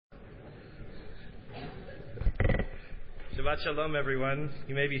Shabbat Shalom, everyone.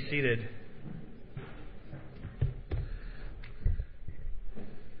 You may be seated.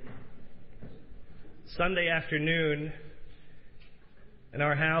 Sunday afternoon, in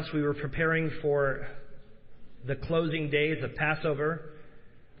our house, we were preparing for the closing days of Passover.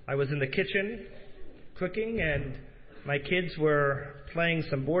 I was in the kitchen cooking, and my kids were playing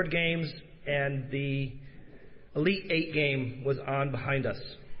some board games, and the Elite Eight game was on behind us.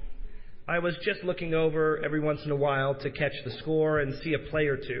 I was just looking over every once in a while to catch the score and see a play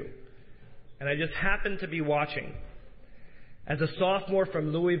or two. And I just happened to be watching as a sophomore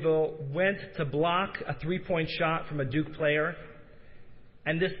from Louisville went to block a three-point shot from a Duke player.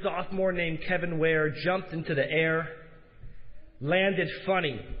 And this sophomore named Kevin Ware jumped into the air, landed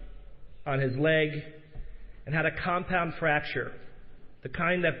funny on his leg, and had a compound fracture, the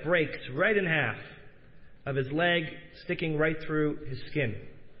kind that breaks right in half, of his leg sticking right through his skin.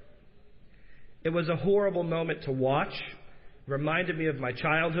 It was a horrible moment to watch. It reminded me of my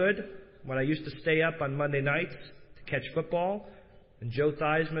childhood when I used to stay up on Monday nights to catch football, and Joe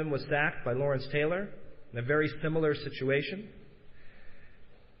Theismann was sacked by Lawrence Taylor in a very similar situation.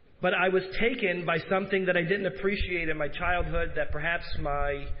 But I was taken by something that I didn't appreciate in my childhood that perhaps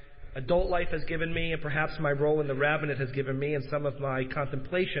my adult life has given me, and perhaps my role in the rabbinate has given me, and some of my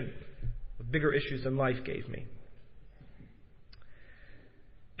contemplation of bigger issues in life gave me.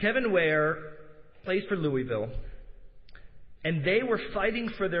 Kevin Ware plays for Louisville, and they were fighting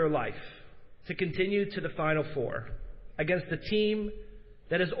for their life to continue to the Final Four against a team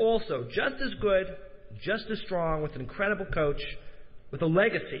that is also just as good, just as strong, with an incredible coach, with a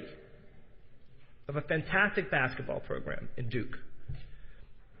legacy of a fantastic basketball program in Duke.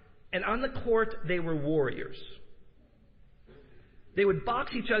 And on the court, they were warriors. They would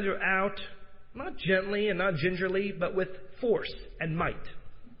box each other out, not gently and not gingerly, but with force and might,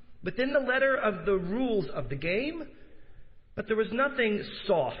 within the letter of the rules of the game, but there was nothing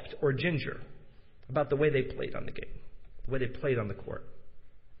soft or ginger about the way they played on the game, the way they played on the court.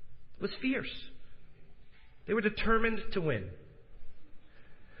 It was fierce. They were determined to win.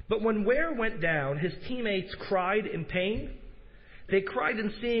 But when Ware went down, his teammates cried in pain. They cried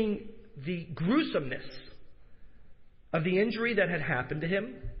in seeing the gruesomeness of the injury that had happened to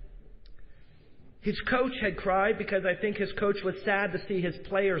him. His coach had cried because I think his coach was sad to see his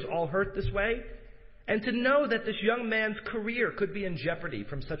players all hurt this way, and to know that this young man's career could be in jeopardy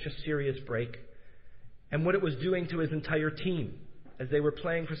from such a serious break, and what it was doing to his entire team as they were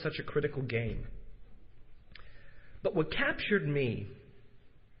playing for such a critical game. But what captured me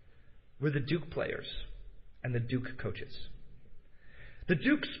were the Duke players and the Duke coaches. The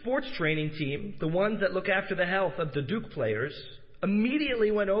Duke sports training team, the ones that look after the health of the Duke players,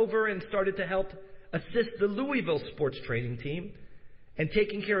 immediately went over and started to help assist the Louisville sports training team and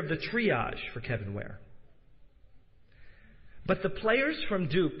taking care of the triage for Kevin Ware. But the players from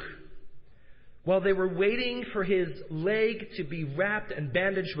Duke, while they were waiting for his leg to be wrapped and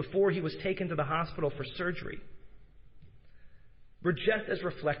bandaged before he was taken to the hospital for surgery, were just as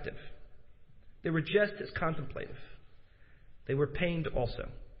reflective. They were just as contemplative. They were pained also.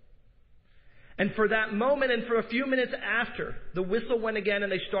 And for that moment and for a few minutes after the whistle went again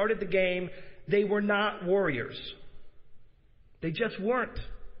and they started the game, they were not warriors. They just weren't.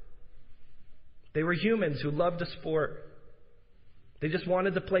 They were humans who loved a sport. They just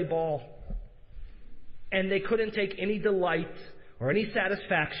wanted to play ball. And they couldn't take any delight or any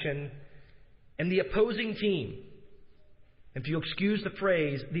satisfaction in the opposing team, if you excuse the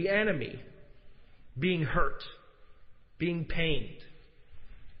phrase, the enemy, being hurt, being pained,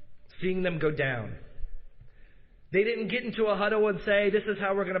 seeing them go down. They didn't get into a huddle and say, this is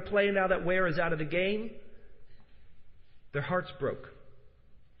how we're going to play now that Ware is out of the game. Their hearts broke.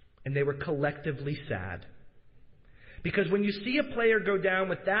 And they were collectively sad. Because when you see a player go down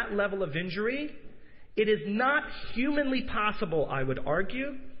with that level of injury, it is not humanly possible, I would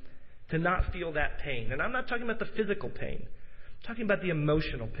argue, to not feel that pain. And I'm not talking about the physical pain. I'm talking about the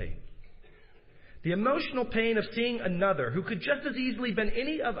emotional pain. The emotional pain of seeing another who could just as easily been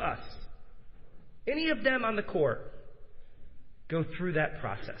any of us, any of them on the court, go through that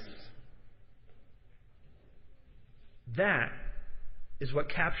process. That is what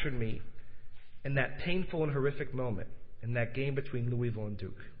captured me in that painful and horrific moment in that game between Louisville and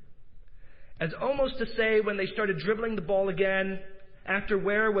Duke. As almost to say, when they started dribbling the ball again, after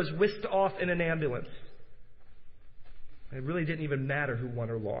Ware was whisked off in an ambulance, it really didn't even matter who won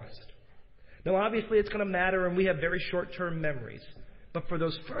or lost. Now, obviously, it's going to matter, and we have very short-term memories. But for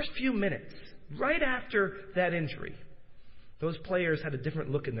those first few minutes, right after that injury, those players had a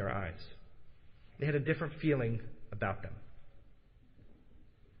different look in their eyes. They had a different feeling about them.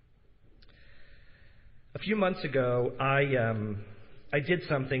 A few months ago, I did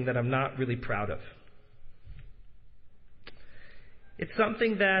something that I'm not really proud of. It's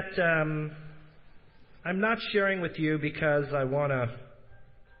something that I'm not sharing with you because I want to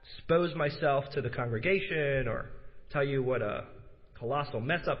expose myself to the congregation or tell you what a colossal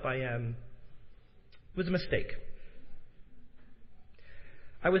mess up I am. It was a mistake.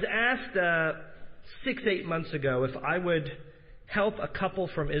 I was asked 6-8 months ago if I would help a couple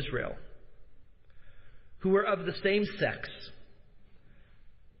from Israel who were of the same sex,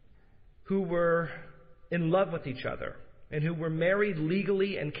 who were in love with each other, and who were married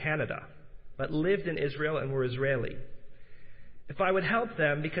legally in Canada, but lived in Israel and were Israeli. If I would help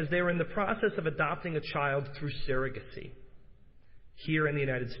them because they were in the process of adopting a child through surrogacy here in the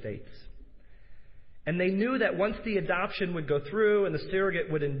United States. And they knew that once the adoption would go through and the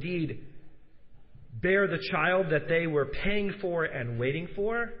surrogate would indeed bear the child that they were paying for and waiting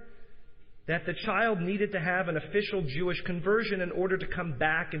for, that the child needed to have an official Jewish conversion in order to come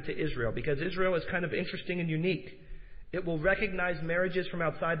back into Israel, because Israel is kind of interesting and unique. It will recognize marriages from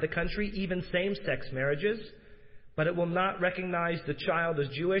outside the country, even same-sex marriages, but it will not recognize the child as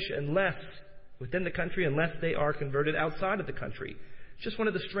Jewish within the country unless they are converted outside of the country. It's just one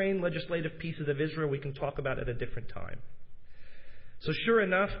of the strange legislative pieces of Israel we can talk about at a different time. So sure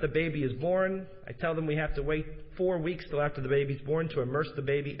enough, the baby is born. I tell them we have to wait 4 weeks till after the baby's born to immerse the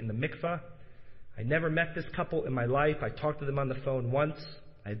baby in the mikvah. I never met this couple in my life. I talked to them on the phone once.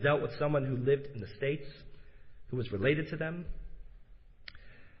 I dealt with someone who lived in the States who was related to them.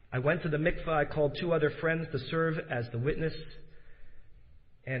 I went to the mikvah. I called 2 other friends to serve as the witness.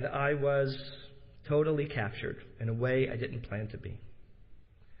 And I was totally captured in a way I didn't plan to be.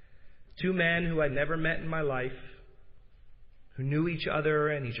 2 men who I'd never met in my life, who knew each other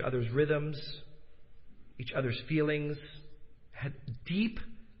and each other's rhythms, each other's feelings, had deep,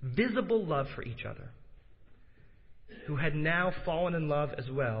 visible love for each other, who had now fallen in love as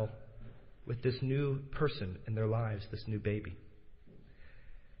well with this new person in their lives, this new baby.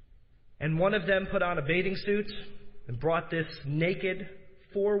 And one of them put on a bathing suit and brought this naked,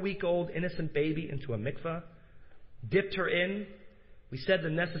 4-week-old innocent baby into a mikvah, dipped her in. We said the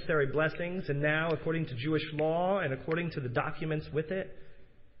necessary blessings, and now, according to Jewish law and according to the documents with it,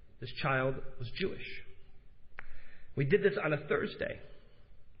 this child was Jewish. We did this on a Thursday.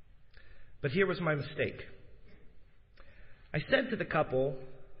 But here was my mistake. I said to the couple,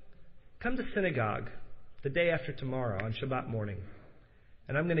 come to synagogue the day after tomorrow on Shabbat morning,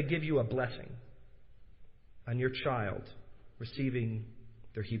 and I'm going to give you a blessing on your child receiving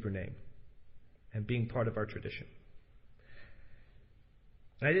their Hebrew name and being part of our tradition.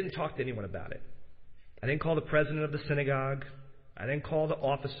 And I didn't talk to anyone about it. I didn't call the president of the synagogue. I didn't call the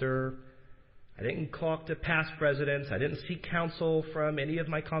officer. I didn't talk to past presidents. I didn't seek counsel from any of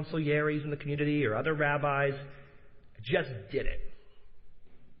my consiglieres in the community or other rabbis. I just did it.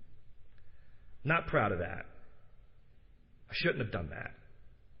 Not proud of that. I shouldn't have done that.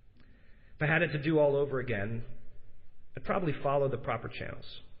 If I had it to do all over again, I'd probably follow the proper channels.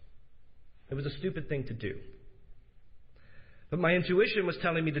 It was a stupid thing to do. But my intuition was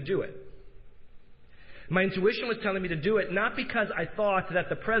telling me to do it. My intuition was telling me to do it not because I thought that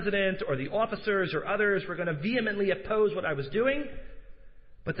the president or the officers or others were going to vehemently oppose what I was doing,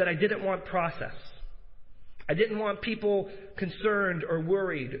 but that I didn't want process. I didn't want people concerned or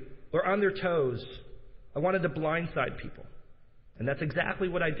worried or on their toes. I wanted to blindside people. And that's exactly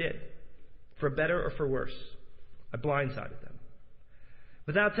what I did, for better or for worse. I blindsided them.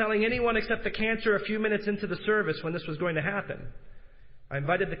 Without telling anyone except the cantor a few minutes into the service when this was going to happen, I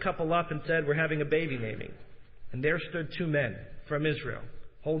invited the couple up and said, we're having a baby naming. And there stood 2 men from Israel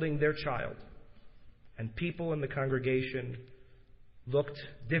holding their child. And people in the congregation looked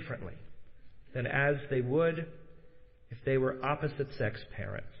differently than as they would if they were opposite-sex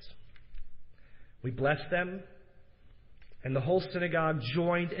parents. We blessed them, and the whole synagogue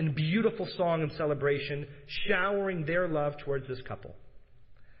joined in beautiful song and celebration, showering their love towards this couple.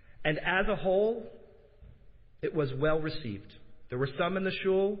 And as a whole, it was well received. There were some in the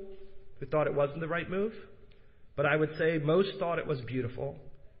shul who thought it wasn't the right move, but I would say most thought it was beautiful,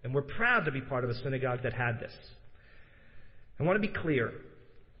 and we're proud to be part of a synagogue that had this. I want to be clear.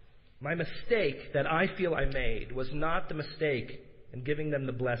 My mistake that I feel I made was not the mistake in giving them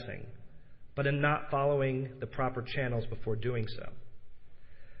the blessing, but in not following the proper channels before doing so.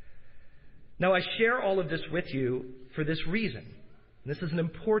 Now, I share all of this with you for this reason. And this is an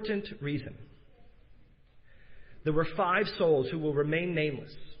important reason. There were 5 souls who will remain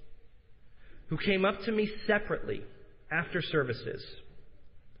nameless, who came up to me separately after services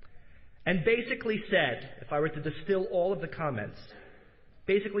and basically said, if I were to distill all of the comments,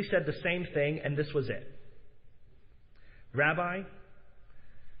 basically said the same thing, and this was it. Rabbi,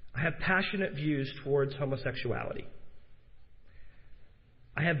 I have passionate views towards homosexuality.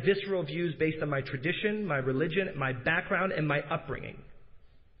 I have visceral views based on my tradition, my religion, my background, and my upbringing.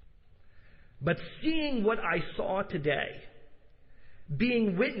 But seeing what I saw today,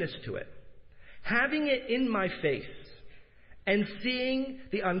 being witness to it, having it in my face, and seeing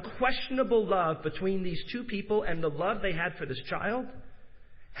the unquestionable love between these two people and the love they had for this child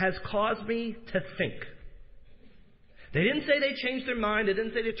has caused me to think. They didn't say they changed their mind. They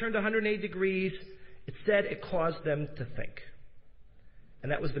didn't say they turned 180 degrees. It said it caused them to think.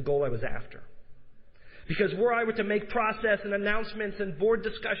 And that was the goal I was after. Because were I were to make process and announcements and board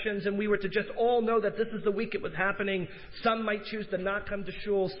discussions and we were to just all know that this is the week it was happening, some might choose to not come to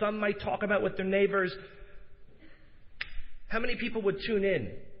shul, some might talk about with their neighbors. How many people would tune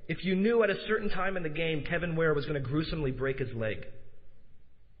in if you knew at a certain time in the game Kevin Ware was going to gruesomely break his leg?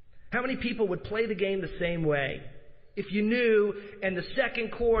 How many people would play the game the same way if you knew in the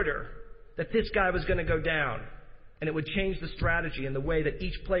second quarter that this guy was going to go down? And it would change the strategy and the way that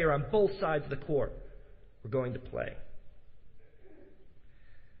each player on both sides of the court were going to play.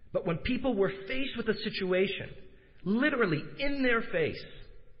 But when people were faced with a situation, literally in their face,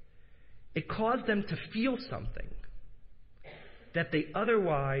 it caused them to feel something that they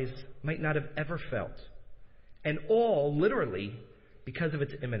otherwise might not have ever felt. And all, literally, because of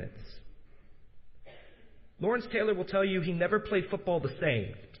its imminence. Lawrence Taylor will tell you he never played football the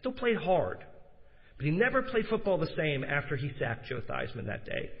same. He still played hard. But he never played football the same after he sacked Joe Theismann that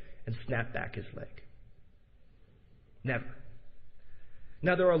day and snapped back his leg. Never.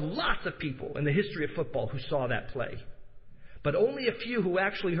 Now, there are lots of people in the history of football who saw that play. But only a few who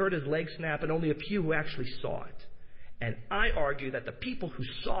actually heard his leg snap and only a few who actually saw it. And I argue that the people who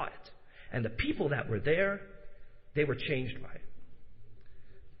saw it and the people that were there, they were changed by it.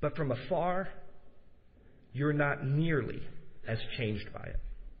 But from afar, you're not nearly as changed by it.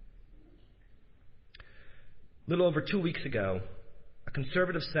 A little over 2 weeks ago, a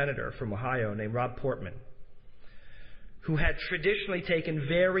conservative senator from Ohio named Rob Portman, who had traditionally taken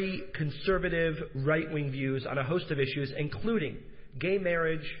very conservative right-wing views on a host of issues, including gay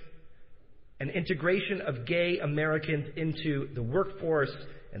marriage and integration of gay Americans into the workforce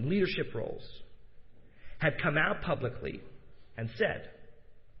and leadership roles, had come out publicly and said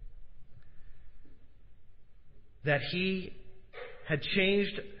that he had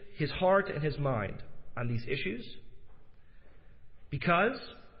changed his heart and his mind on these issues because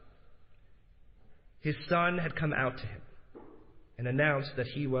his son had come out to him and announced that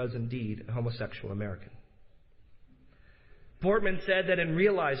he was indeed a homosexual American. Portman said that in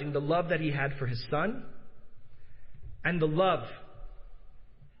realizing the love that he had for his son and the love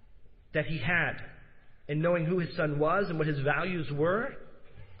that he had in knowing who his son was and what his values were,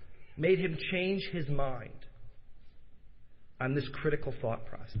 made him change his mind on this critical thought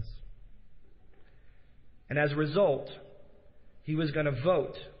process. And as a result, he was going to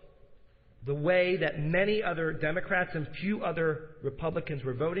vote the way that many other Democrats and few other Republicans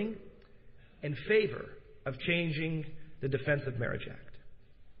were voting in favor of changing the Defense of Marriage Act.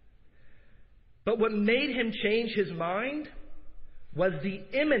 But what made him change his mind was the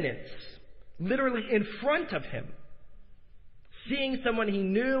imminence, literally in front of him, seeing someone he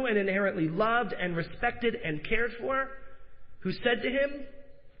knew and inherently loved and respected and cared for, who said to him,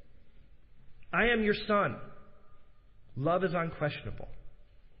 "I am your son. Love is unquestionable.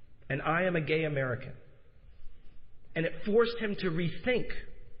 And I am a gay American." And it forced him to rethink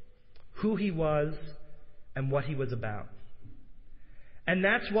who he was and what he was about. And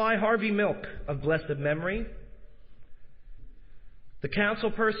that's why Harvey Milk of blessed memory, the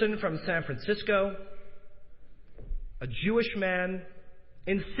council person from San Francisco, a Jewish man,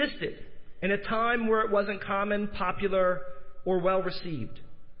 insisted in a time where it wasn't common, popular, or well received,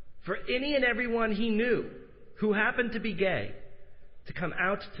 for any and everyone he knew who happened to be gay to come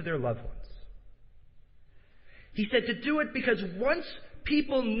out to their loved ones. He said to do it because once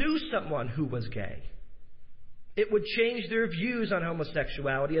people knew someone who was gay, it would change their views on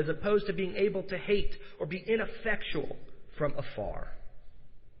homosexuality as opposed to being able to hate or be ineffectual from afar.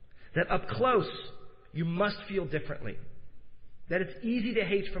 That up close, you must feel differently. That it's easy to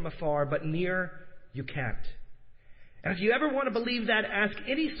hate from afar, but near, you can't. And if you ever want to believe that, ask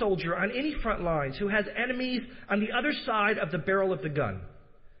any soldier on any front lines who has enemies on the other side of the barrel of the gun,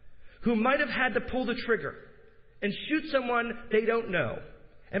 who might have had to pull the trigger and shoot someone they don't know,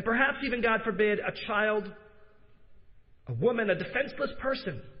 and perhaps even, God forbid, a child, a woman, a defenseless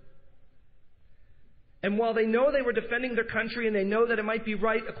person. And while they know they were defending their country and they know that it might be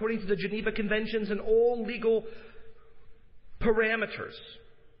right according to the Geneva Conventions and all legal parameters,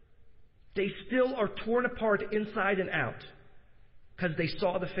 They still are torn apart inside and out because they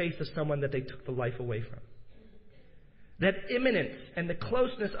saw the faith of someone that they took the life away from. That imminence and the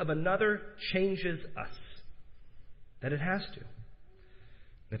closeness of another changes us. That it has to.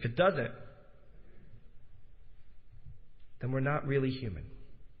 And if it doesn't, then we're not really human.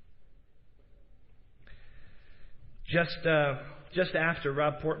 Just after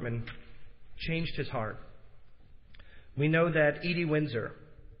Rob Portman changed his heart, we know that Edie Windsor,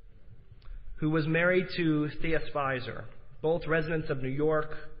 who was married to Thea Spicer, both residents of New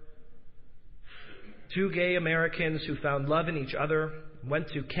York, two gay Americans who found love in each other, went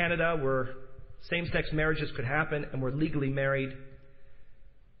to Canada where same-sex marriages could happen and were legally married,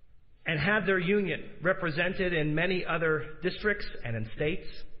 and had their union represented in many other districts and in states,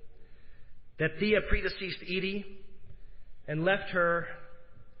 that Thea predeceased Edie and left her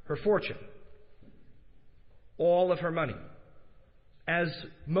fortune, all of her money, as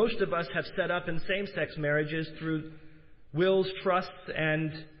most of us have set up in same-sex marriages through wills, trusts,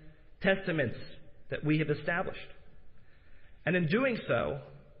 and testaments that we have established. And in doing so,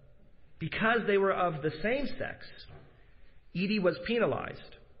 because they were of the same sex, Edie was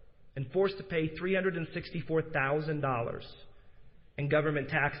penalized and forced to pay $364,000 in government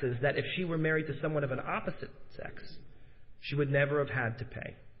taxes that if she were married to someone of an opposite sex, she would never have had to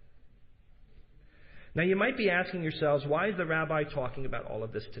pay. Now you might be asking yourselves, why is the rabbi talking about all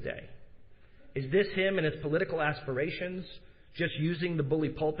of this today? Is this him and his political aspirations, just using the bully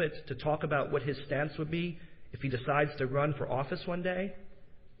pulpit to talk about what his stance would be if he decides to run for office one day?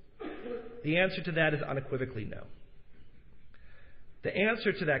 The answer to that is unequivocally no. The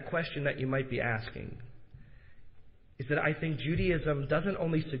answer to that question that you might be asking is that I think Judaism doesn't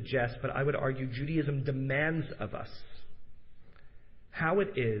only suggest, but I would argue Judaism demands of us how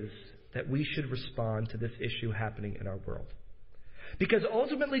it is that we should respond to this issue happening in our world. Because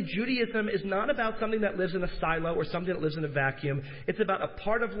ultimately, Judaism is not about something that lives in a silo or something that lives in a vacuum. It's about a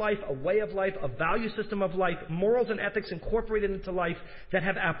part of life, a way of life, a value system of life, morals and ethics incorporated into life that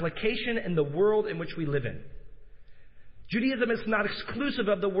have application in the world in which we live in. Judaism is not exclusive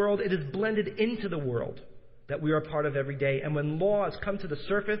of the world. It is blended into the world that we are a part of every day. And when laws come to the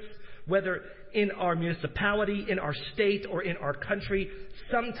surface, whether in our municipality, in our state, or in our country,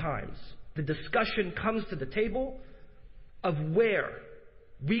 sometimes the discussion comes to the table of where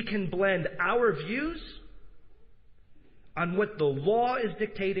we can blend our views on what the law is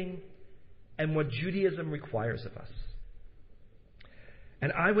dictating and what Judaism requires of us.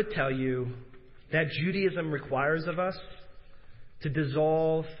 And I would tell you that Judaism requires of us to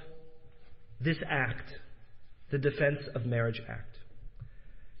dissolve this act, the Defense of Marriage Act,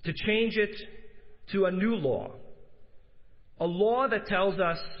 to change it to a new law, a law that tells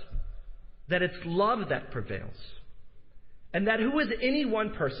us that it's love that prevails. And that who is any one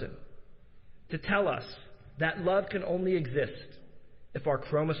person to tell us that love can only exist if our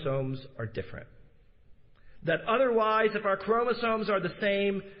chromosomes are different? That otherwise, if our chromosomes are the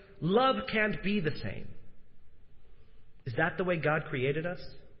same, love can't be the same. Is that the way God created us?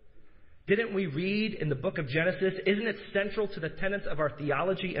 Didn't we read in the book of Genesis, isn't it central to the tenets of our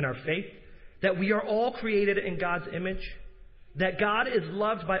theology and our faith, that we are all created in God's image? That God is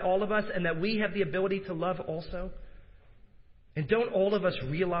loved by all of us and that we have the ability to love also? And don't all of us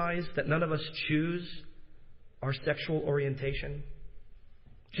realize that none of us choose our sexual orientation?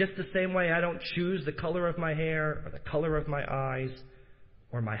 Just the same way I don't choose the color of my hair or the color of my eyes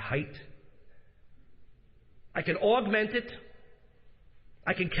or my height. I can augment it.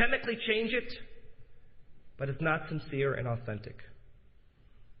 I can chemically change it. But it's not sincere and authentic.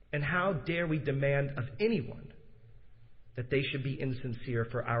 And how dare we demand of anyone that they should be insincere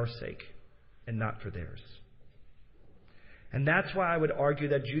for our sake and not for theirs? And that's why I would argue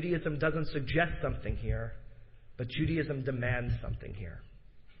that Judaism doesn't suggest something here, but Judaism demands something here.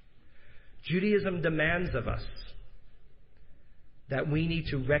 Judaism demands of us that we need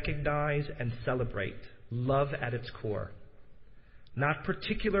to recognize and celebrate love at its core. Not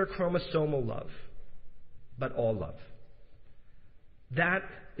particular chromosomal love, but all love. That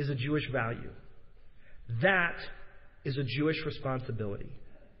is a Jewish value. That is a Jewish responsibility.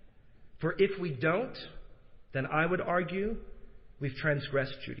 For if we don't, then I would argue we've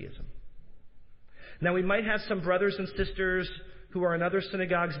transgressed Judaism. Now, we might have some brothers and sisters who are in other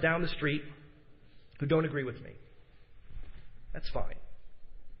synagogues down the street who don't agree with me. That's fine.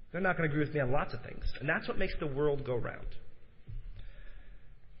 They're not going to agree with me on lots of things. And that's what makes the world go round.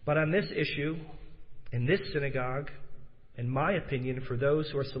 But on this issue, in this synagogue, in my opinion, for those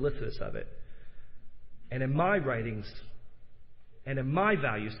who are solicitous of it, and in my writings, and in my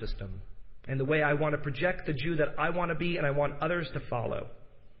value system, and the way I want to project the Jew that I want to be and I want others to follow,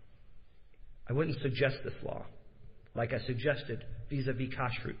 I wouldn't suggest this law like I suggested vis-a-vis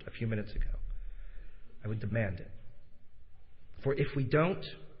kashrut a few minutes ago. I would demand it. For if we don't,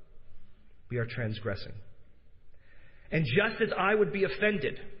 we are transgressing. And just as I would be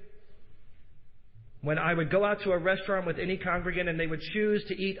offended when I would go out to a restaurant with any congregant and they would choose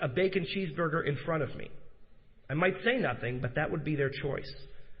to eat a bacon cheeseburger in front of me, I might say nothing, but that would be their choice.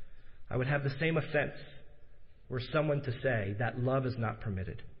 I would have the same offense were someone to say that love is not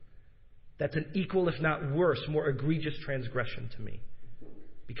permitted. That's an equal, if not worse, more egregious transgression to me,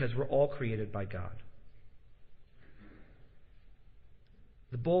 because we're all created by God.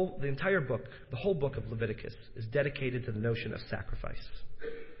 The entire book, the whole book of Leviticus, is dedicated to the notion of sacrifice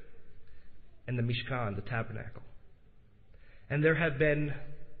and the Mishkan, the tabernacle. And there have been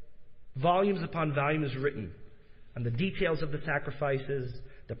volumes upon volumes written on the details of the sacrifices,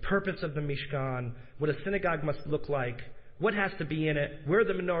 the purpose of the Mishkan, what a synagogue must look like, what has to be in it, where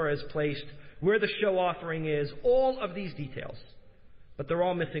the menorah is placed, where the show offering is, all of these details. But they're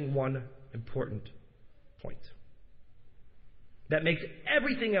all missing one important point that makes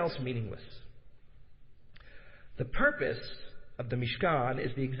everything else meaningless. The purpose of the Mishkan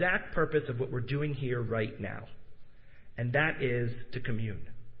is the exact purpose of what we're doing here right now, and that is to commune.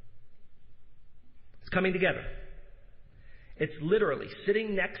 It's coming together. It's literally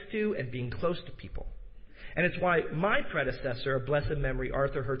sitting next to and being close to people. And it's why my predecessor, of blessed memory,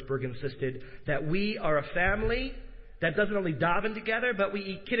 Arthur Hertzberg, insisted that we are a family that doesn't only daven together, but we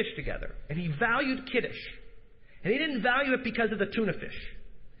eat kiddush together. And he valued kiddush. And he didn't value it because of the tuna fish.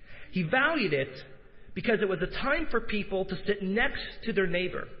 He valued it because it was a time for people to sit next to their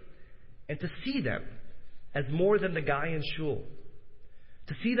neighbor and to see them as more than the guy in shul.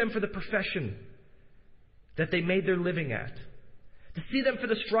 To see them for the profession that they made their living at. To see them for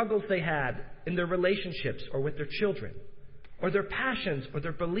the struggles they had in their relationships or with their children, or their passions or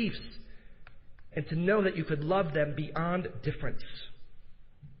their beliefs, and to know that you could love them beyond difference.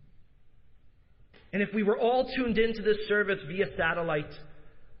 And if we were all tuned into this service via satellite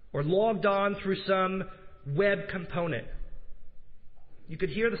or logged on through some web component, you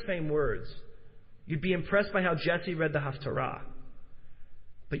could hear the same words. You'd be impressed by how Jesse read the Haftarah,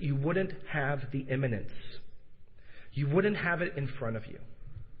 but you wouldn't have the imminence. You wouldn't have it in front of you.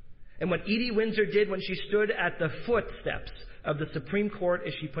 And what Edie Windsor did when she stood at the footsteps of the Supreme Court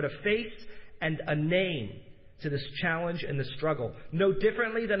is she put a face and a name to this challenge and this struggle. No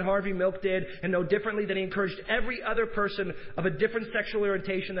differently than Harvey Milk did, and no differently than he encouraged every other person of a different sexual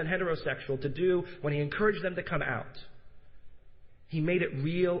orientation than heterosexual to do when he encouraged them to come out. He made it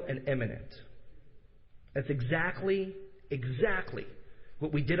real and imminent. That's exactly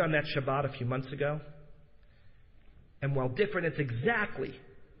what we did on that Shabbat a few months ago. And while different, it's exactly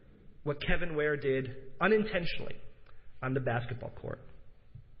what Kevin Ware did unintentionally on the basketball court.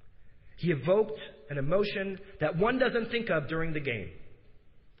 He evoked an emotion that one doesn't think of during the game,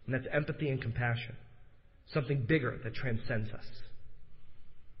 and that's empathy and compassion, something bigger that transcends us.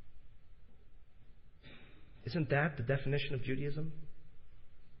 Isn't that the definition of Judaism?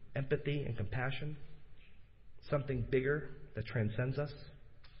 Empathy and compassion, something bigger that transcends us?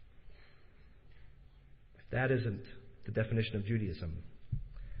 If that isn't the definition of Judaism,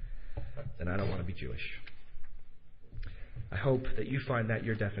 then I don't want to be Jewish. I hope that you find that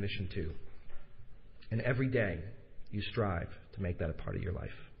your definition too. And every day you strive to make that a part of your life.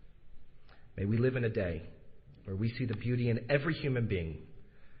 May we live in a day where we see the beauty in every human being,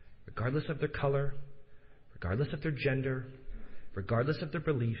 regardless of their color, regardless of their gender, regardless of their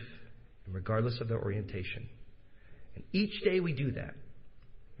belief, and regardless of their orientation. And each day we do that,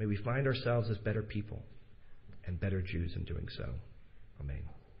 may we find ourselves as better people and better Jews in doing so. Amen.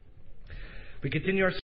 We continue our